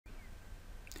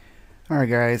Alright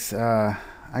guys, I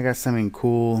got something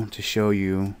cool to show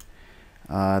you.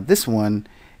 This one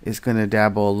is going to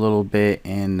dabble a little bit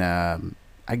in,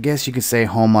 I guess you could say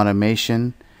home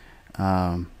automation,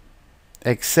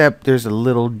 except there's a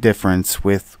little difference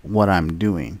with what I'm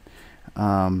doing.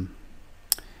 I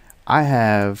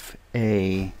have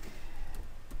a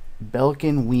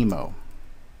Belkin Wemo.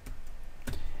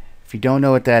 If you don't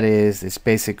know what that is, it's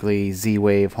basically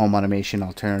Z-Wave home automation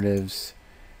alternatives.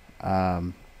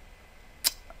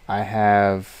 I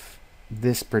have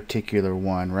this particular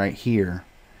one right here,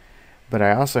 but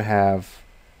I also have,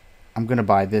 I'm going to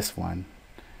buy this one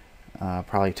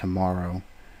probably tomorrow,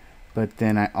 but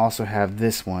then I also have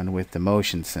this one with the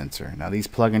motion sensor. Now these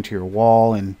plug into your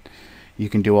wall and you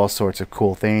can do all sorts of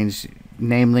cool things,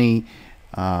 namely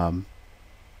turn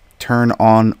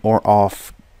on or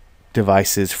off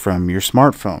devices from your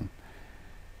smartphone.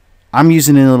 I'm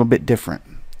using it a little bit different.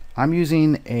 I'm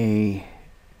using a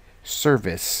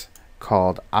service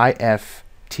called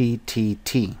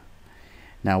IFTTT.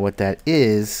 Now what that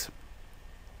is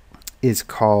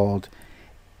called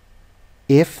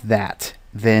if that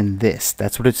then this.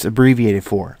 That's what it's abbreviated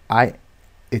for.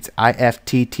 It's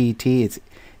IFTTT. It's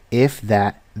if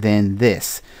that then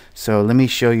this. So let me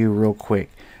show you real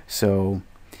quick. So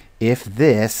if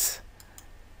this,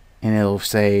 and it'll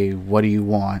say what do you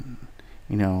want,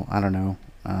 you know, I don't know,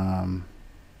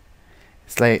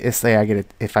 let's say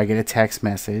if I get a text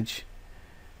message,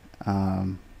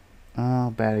 oh,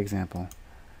 bad example.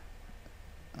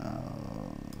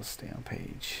 Let's stay on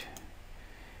page.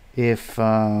 If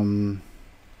I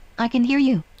can hear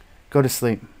you. Go to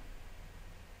sleep.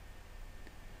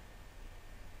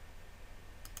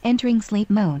 Entering sleep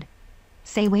mode.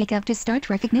 Say wake up to start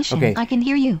recognition. Okay. I can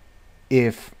hear you.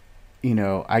 If you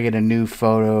know I get a new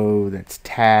photo that's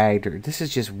tagged, or this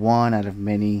is just one out of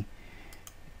many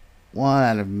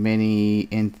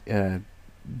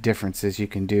differences you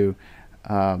can do.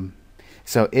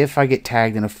 So if I get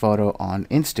tagged in a photo on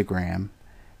Instagram,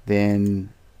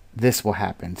 then this will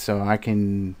happen. So I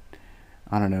can,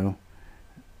 I don't know,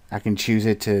 I can choose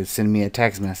it to send me a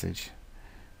text message.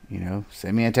 You know,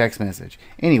 send me a text message.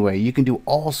 Anyway, you can do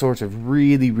all sorts of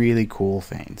really cool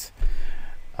things.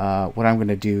 What I'm going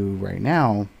to do right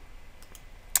now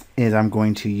is I'm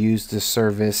going to use the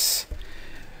service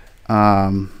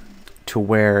to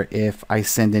where if I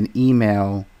send an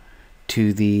email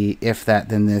to the if that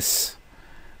then this,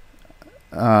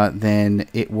 then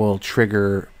it will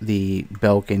trigger the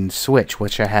Belkin switch,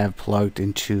 which I have plugged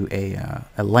into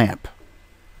a lamp.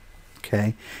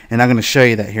 Okay, and I'm going to show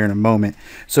you that here in a moment.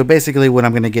 So basically what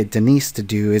I'm going to get Denise to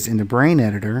do is in the brain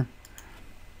editor,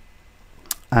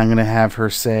 I'm going to have her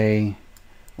say,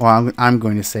 well, I'm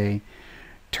going to say,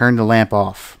 turn the lamp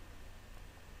off.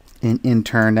 And in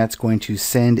turn, that's going to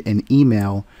send an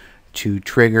email to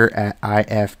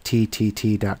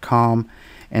trigger@ifttt.com.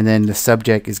 And then the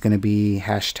subject is going to be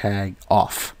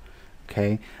 #off.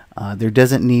 Okay. There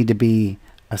doesn't need to be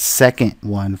a second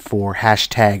one for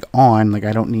 #on. Like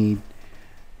I don't need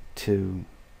to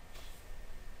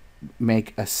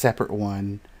make a separate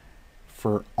one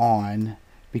for on,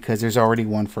 because there's already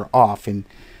one for off. And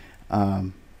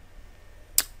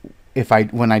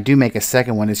when I do make a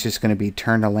second one, it's just going to be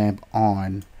turn the lamp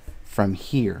on from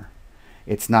here.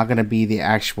 It's not going to be the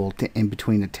actual in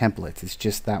between the templates. It's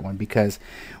just that one, because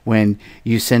when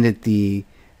you send it the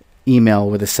email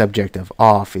with a subject of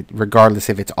off, regardless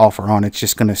if it's off or on, it's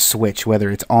just going to switch. Whether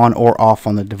it's on or off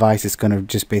on the device, it's going to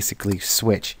just basically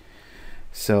switch.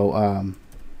 So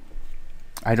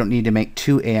I don't need to make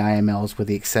two AIMLs with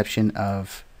the exception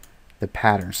of the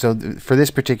pattern. So for this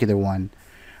particular one,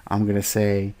 I'm going to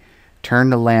say turn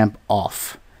the lamp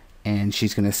off, and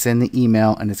she's going to send the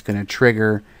email, and it's going to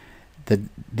trigger the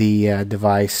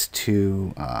device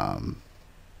to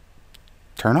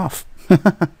turn off.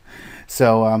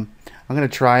 So I'm going to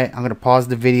try it. I'm going to pause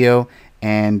the video,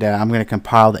 and I'm going to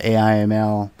compile the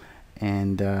AIML,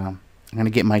 and I'm going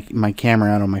to get my camera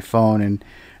out on my phone, and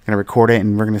I'm going to record it,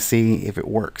 and we're going to see if it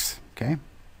works. Okay,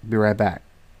 be right back.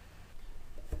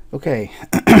 Okay,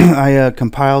 I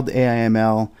compiled the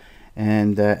AIML,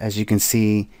 and as you can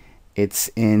see, it's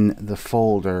in the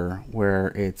folder where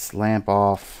it's lamp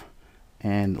off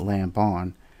and lamp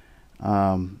on.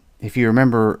 If you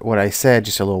remember what I said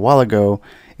just a little while ago,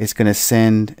 it's going to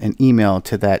send an email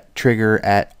to that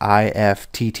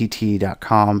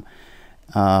trigger@ifttt.com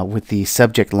with the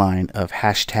subject line of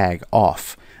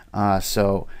 #off.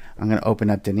 So I'm going to open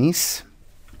up Denise,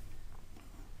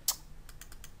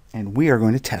 and we are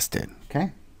going to test it.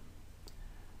 Okay.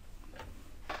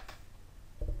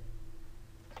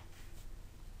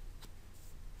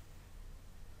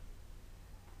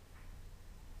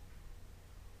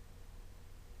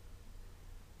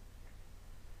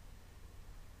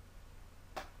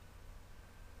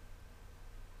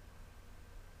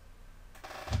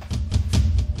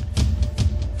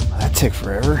 took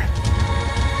forever.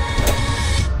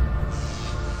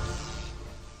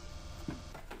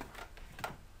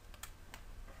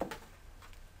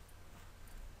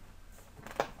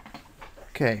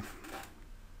 Okay.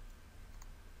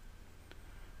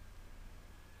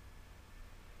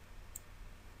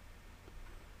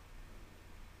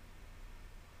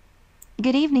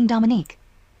 Good evening, Dominique.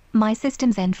 My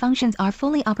systems and functions are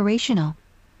fully operational.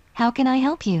 How can I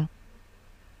help you?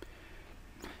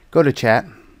 Go to chat.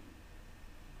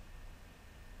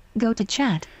 Go to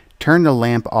chat. Turn the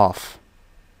lamp off.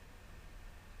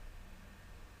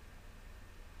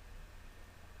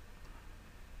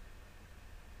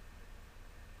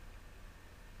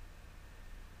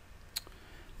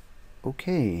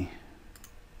 Okay.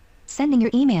 Sending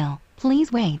your email.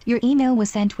 Please wait. Your email was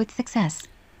sent with success.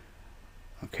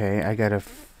 Okay, I gotta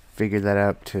figure that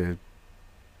out to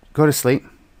go to sleep.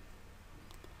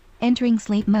 Entering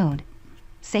sleep mode.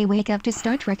 Say wake up to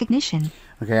start recognition.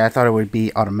 Okay, I thought it would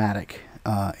be automatic.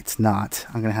 It's not.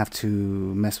 I'm gonna have to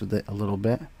mess with it a little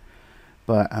bit.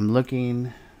 But I'm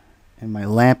looking and my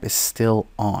lamp is still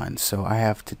on, so I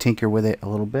have to tinker with it a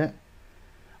little bit.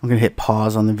 I'm gonna hit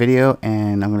pause on the video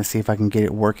and I'm gonna see if I can get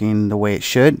it working the way it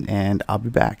should, and I'll be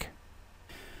back.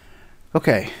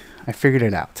 Okay, I figured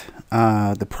it out.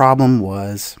 The problem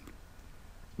was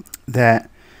that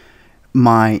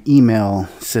my email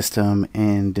system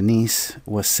in Denise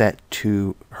was set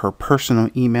to her personal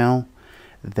email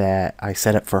that I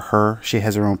set up for her. She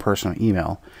has her own personal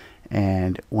email,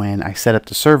 and when I set up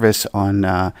the service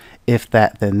on If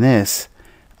That Then This,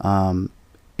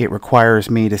 it requires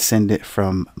me to send it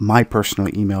from my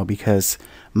personal email because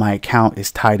my account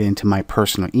is tied into my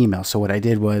personal email. So what I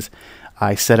did was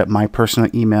I set up my personal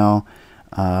email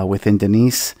within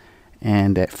Denise,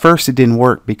 and at first it didn't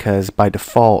work because by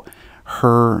default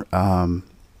her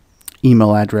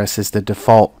email address is the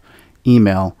default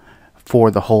email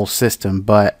for the whole system,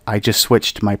 but I just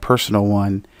switched to my personal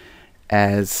one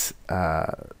as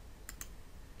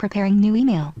Preparing new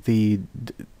email. the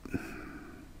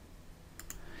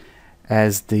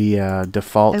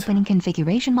default. Opening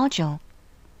configuration module.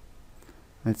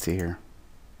 Let's see here.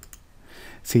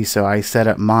 See, so I set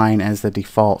up mine as the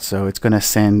default, so it's going to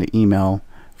send the email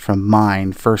from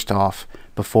mine first off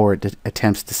before it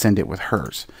attempts to send it with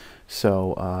hers.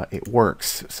 So it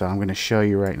works. So I'm going to show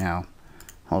you right now.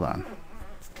 Hold on.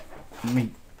 Let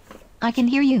me. I can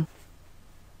hear you.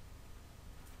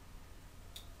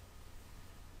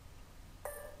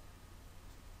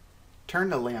 Turn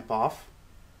the lamp off.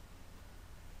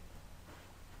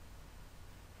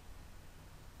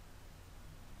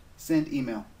 Send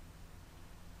email.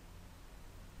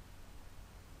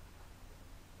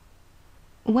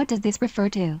 What does this refer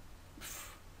to?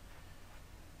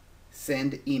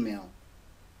 Send email.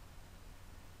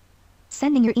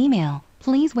 Sending your email.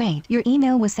 Please wait. Your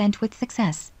email was sent with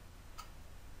success.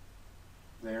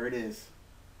 There it is.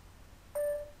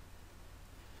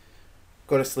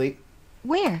 Go to sleep.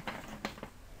 Where?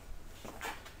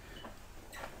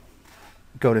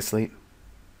 Go to sleep.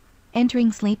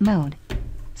 Entering sleep mode.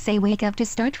 Say wake up to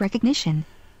start recognition.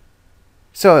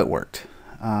 So it worked.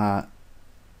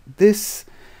 This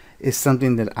is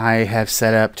something that I have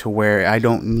set up to where I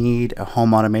don't need a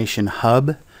home automation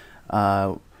hub.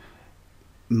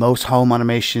 Most home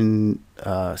automation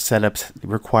setups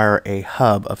require a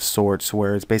hub of sorts,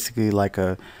 where it's basically like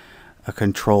a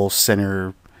control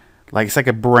center, like it's like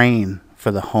a brain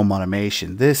for the home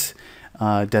automation. This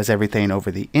does everything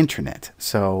over the internet,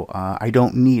 so I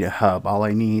don't need a hub. All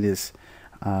I need is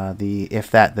the If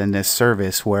That Then This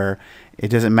service, where it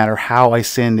doesn't matter how I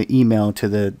send the email to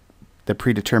the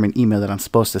predetermined email that I'm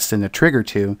supposed to send the trigger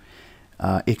to.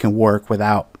 It can work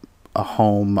without a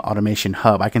home automation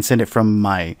hub. I can send it from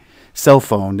my cell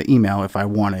phone, the email, if I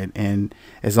wanted, and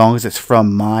as long as it's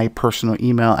from my personal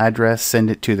email address,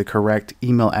 send it to the correct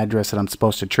email address that I'm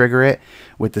supposed to trigger it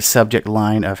with the subject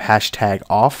line of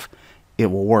 #off, it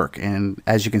will work. And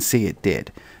as you can see, it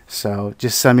did. So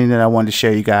just something that I wanted to show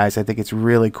you guys. I think it's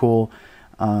really cool.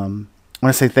 I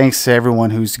want to say thanks to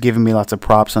everyone who's given me lots of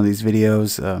props on these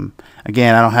videos.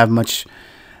 Again, I don't have much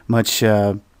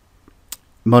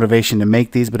motivation to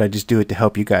make these, but I just do it to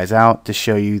help you guys out, to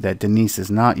show you that Denise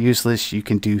is not useless. You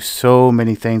can do so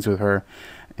many things with her,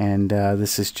 and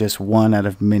this is just one out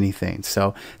of many things.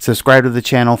 So subscribe to the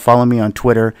channel, follow me on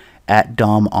Twitter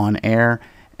 @DomOnAir,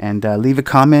 and leave a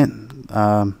comment.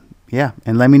 Yeah,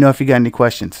 and let me know if you got any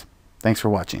questions. Thanks for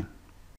watching.